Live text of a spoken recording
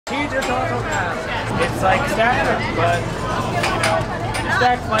your total cast. It's like stacked, but you know,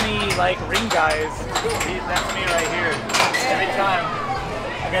 stacked funny like ring guys. That's me right here. Every time.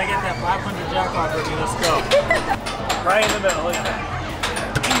 I gotta get that 500 jackpot for me. Let's go. Right in the middle. Look at that.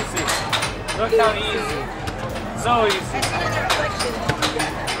 Easy. Look how easy. So easy.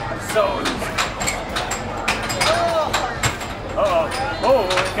 So easy. Uh-oh. Oh,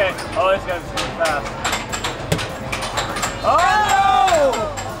 okay. Oh, this guy's really fast. Oh, no!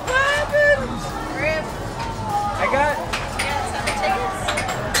 What happened? Rip. I got... Yeah, 7 tickets.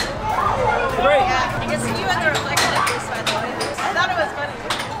 Great. Yeah, I guess you had the reflection of this, by the way. I thought it was funny.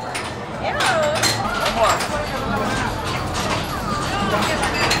 Ew. One more.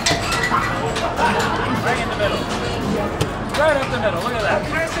 Right in the middle. Right up the middle. Look at that.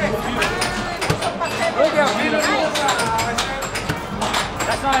 Look how beautiful.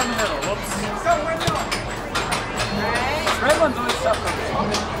 That's not in the middle. Whoops. Red one's always tough for me.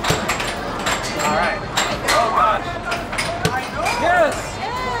 Alright. Oh gosh. Yes!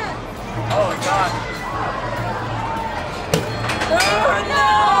 Oh god. Oh no!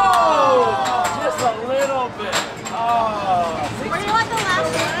 Just a little bit. Oh. Where do you want the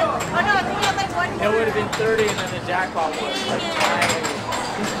last one? Oh no, I think we have like one more. It would have been 30 and then the jackpot was like crying.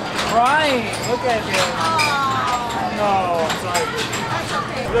 Crying! Look at him. No, I'm sorry. That's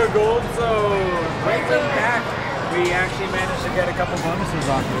okay. The gold zone. Great them back. We actually managed to get a couple bonuses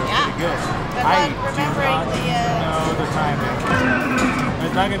on here. Yeah. Pretty good. Good luck remembering the timing.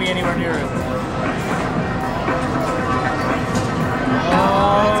 It's not going to be anywhere near it.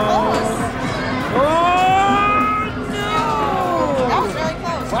 Oh, it's close. Oh, no! That was really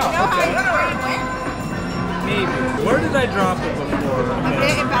close. Wow, you know okay. where you went? Maybe. Where did I drop it before?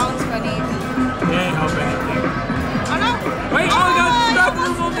 Okay, it balanced funny. Didn't help anything. Oh no! Wait, oh, I got stuck in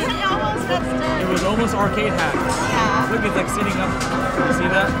the moment. It almost got stuck. It was almost arcade hack. Yeah. Look, it's like sitting up. You see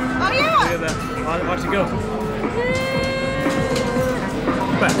that? Oh yeah! Look at that. Watch it go.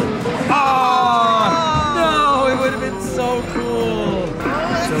 Oh, no, it would have been so cool.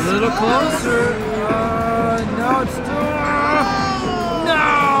 It's a little closer. No, it's still...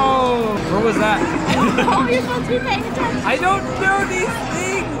 No! Where was that? Oh, you're supposed to be paying attention. I don't know these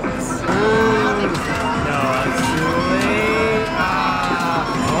things. No, it's too late.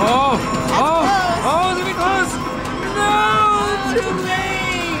 Oh, it's gonna be close. No, it's too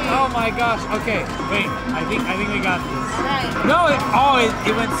late. Oh my gosh. Okay, wait. I think we got this. Right. No,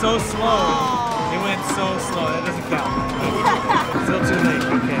 it went so slow. It went so slow. That doesn't count. Still too late.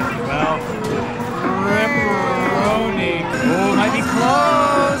 Okay. Well, pepperoni. Oh, might be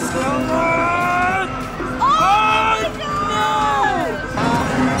close. Come on. Oh no!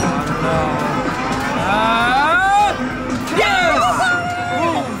 No. Yes!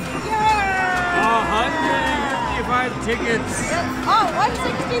 Boom! Yeah! 155 tickets. Oh,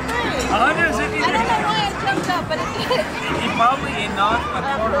 163. 163. I don't know why it jumped up, but it did. He probably knocked a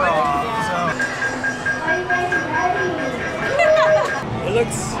quarter off. Yeah. So. It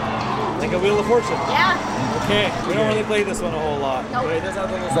looks like a Wheel of Fortune. Yeah. Okay, we don't really play this one a whole lot. Nope. But it does have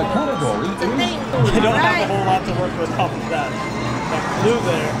the little category It's a thing. I don't have a whole lot to work with off of that. That blue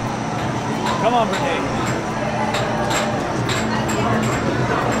there. Come on, Brittany.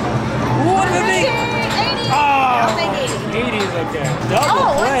 What did they? 80. Oh, I'll take 80. 80 is okay. Double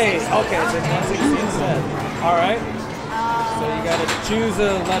Oh, play. 160. Okay, so 160 instead. All right. So you gotta choose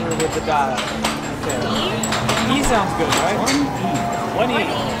a letter with the dial. Okay. E sounds good, right? 1 E.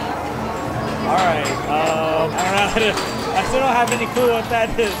 All right. I don't know how to. I still don't have any clue what that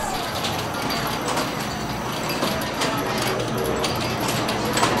is.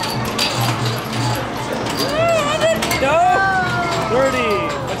 No.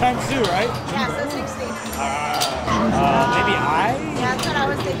 30. But times 2, right? Yeah, so 60. Maybe I? Yeah, that's what I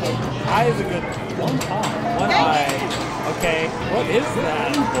was thinking. I is a good one. One eye. Okay. What is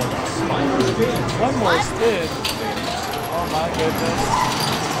that? One more spin. Oh my goodness.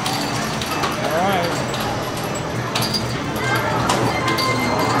 Alright.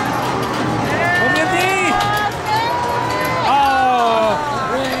 150! Oh!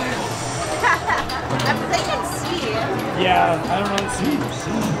 I'm thinking C. Yeah, I don't know what C.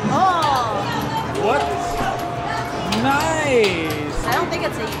 Oh. What? Nice! I don't think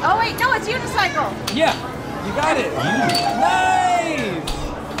it's a. Oh wait, no, it's unicycle. Yeah, you got it. Nice!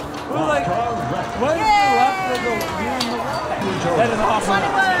 We're like, what is the left of the wheel and the right? That is awesome.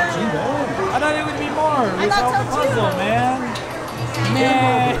 I thought it would be more. We solved the puzzle, man.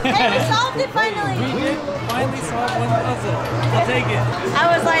 Man. Hey, we solved it finally. We did finally solve one puzzle. I'll take it.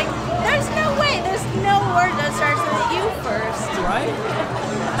 I was like, there's no way. There's no word that starts with a U first. Right?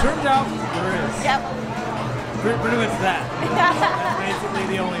 Turns out there is. Yep. Pretty much that. That's basically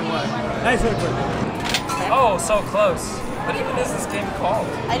the only one. time. Nice hook. Oh, so close. What even is this game called?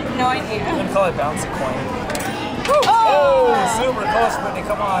 I have no idea. I'm gonna call it Bouncy Coin. Oh, super close, Brittany,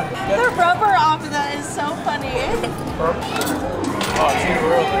 come on. The rubber off of that is so funny. Oh, too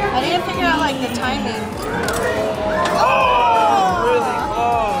early. I need to figure out like the timing. Oh, really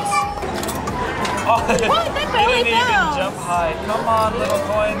close. Oh, What? That barely didn't even bounced. jump high. Come on, little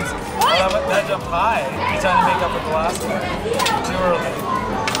coins. What? That jumped high. You're trying to make up with the last one. Too early.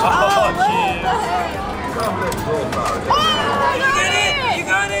 Oh, what jeez. the heck? Oh, You got it! You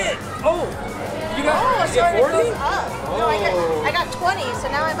got it! Oh! You got So it 40? goes up. No, I got 20, so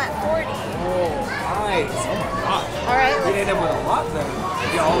now I'm at 40. Oh, nice. Oh my gosh. All right, You ended up with a lot then.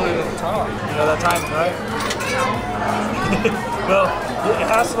 You get all the way to the top. You know that timing, right? Well, it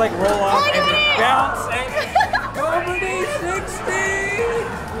has to like roll off and then bounce and over the 60!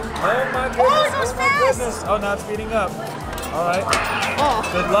 Oh my goodness. Oh, my goodness. Oh, now it's speeding up. All right. Oh.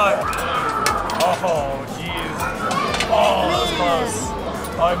 Good luck. Oh, jeez. Oh, that was close.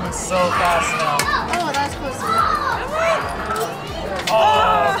 Oh, I moved so fast now. Oh, that's close.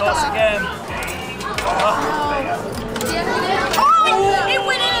 Oh, close again. Oh, it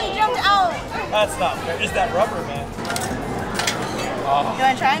went in and jumped out. That's not fair. Is that rubber, man? You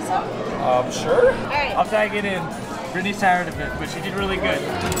want to try some? Sure. All right. I'll tag it in. Brittany's tired of it, but she did really good.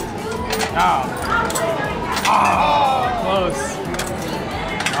 Oh. Oh, close.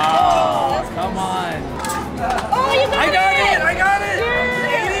 Oh, come on. Oh, you got I got it! I got it!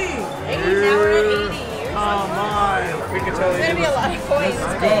 Yeah. 80. Now we're at 80. Come on. We can totally There's going to be a lot of coins.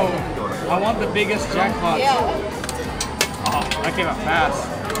 Let's go. I want the biggest jackpot. Yeah. Oh, that came out fast.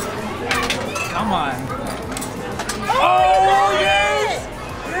 Come on. Oh, yes!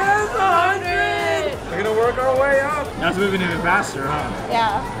 Yes, 100! We're gonna work our way up. That's moving even faster, huh?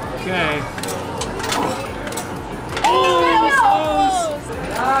 Yeah. Okay. Oh, that was so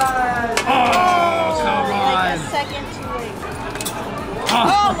close. Oh, come Like on. a second too late.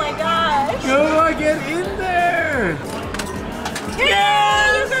 Oh my gosh. Go on, get in there.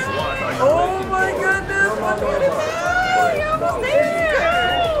 Yes! Oh my goodness. Look at that. You're almost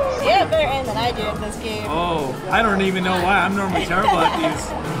there. You have better aim than I do at this game. Oh, I don't even know why. I'm normally terrible at these.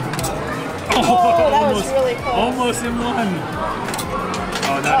 Oh, that was really close. Almost in one.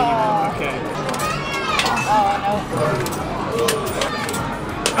 Oh, not even. Okay. Oh, no.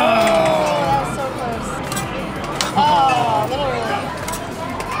 Oh, that was so close. Oh, literally.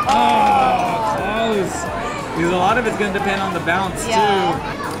 Oh, close. Because a lot of it's going to depend on the bounce, Yeah. too.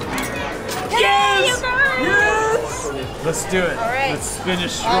 Yes! You got it! Yes! Let's do it. All right. Let's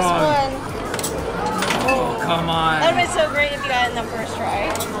finish strong. Last one. Oh, come on. That would have been so great if you got it in the first try.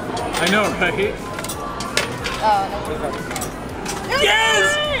 I know, right? Oh, no.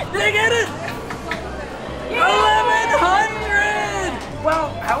 Yes! They get it! 1100! Wow,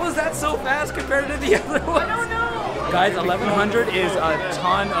 how is that so fast compared to the other one? I don't know. Guys, 1100 is a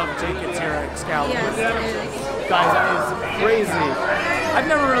ton of tickets here at Excalibur. Yes, it is. Guys, that is crazy. I've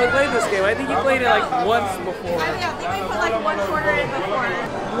never really played this game. I think you played it like once before. I think we put like 1 quarter in before.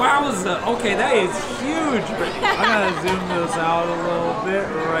 Wowza. Okay, that is huge. I'm gonna zoom this out a little bit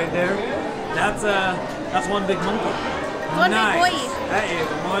right there. That's one big monkey. One nice. big boy. That is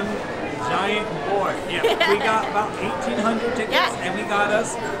one giant boy. Yeah, we got about 1,800 tickets, Yeah. and we got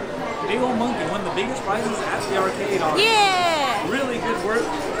us big old monkey, one of the biggest prizes at the arcade. Yeah. Really good work.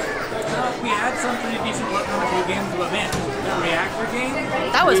 We had some pretty decent luck on a few games, but man, that reactor game.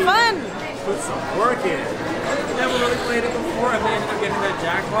 That was fun. Put some work in. Never really played it before, and we ended up getting that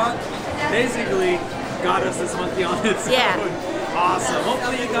jackpot. Basically, got us this monkey on its Yeah. own. Awesome.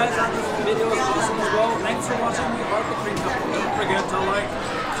 Hopefully you guys thought this video was awesome as well. Thanks for watching the Arcade Cream Company. Don't forget to like,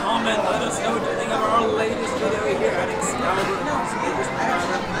 comment, let us know what you think of our latest video here at Excalibur Las Vegas.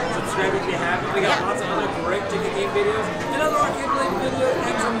 Subscribe if you haven't. We got lots of other great ticket game videos and other arcade related videos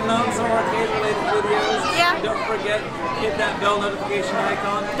and some non-arcade related videos. Yeah. And don't forget, hit that bell notification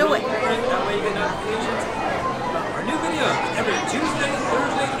icon. Do it. That way you get notifications about our new videos every Tuesday,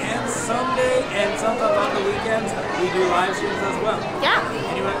 Thursday, and Sunday, and sometimes on the weekends we do live streams as well. Yeah.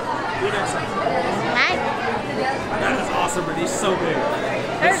 Anyway, see you next time. Hi. That is awesome, but he's so big.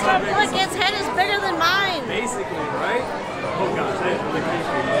 There's He's so some big, look, so its head is bigger than mine. basically, right? Oh gosh, that is really creepy.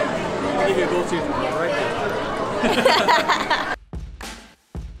 I'll give you a gold tooth right there.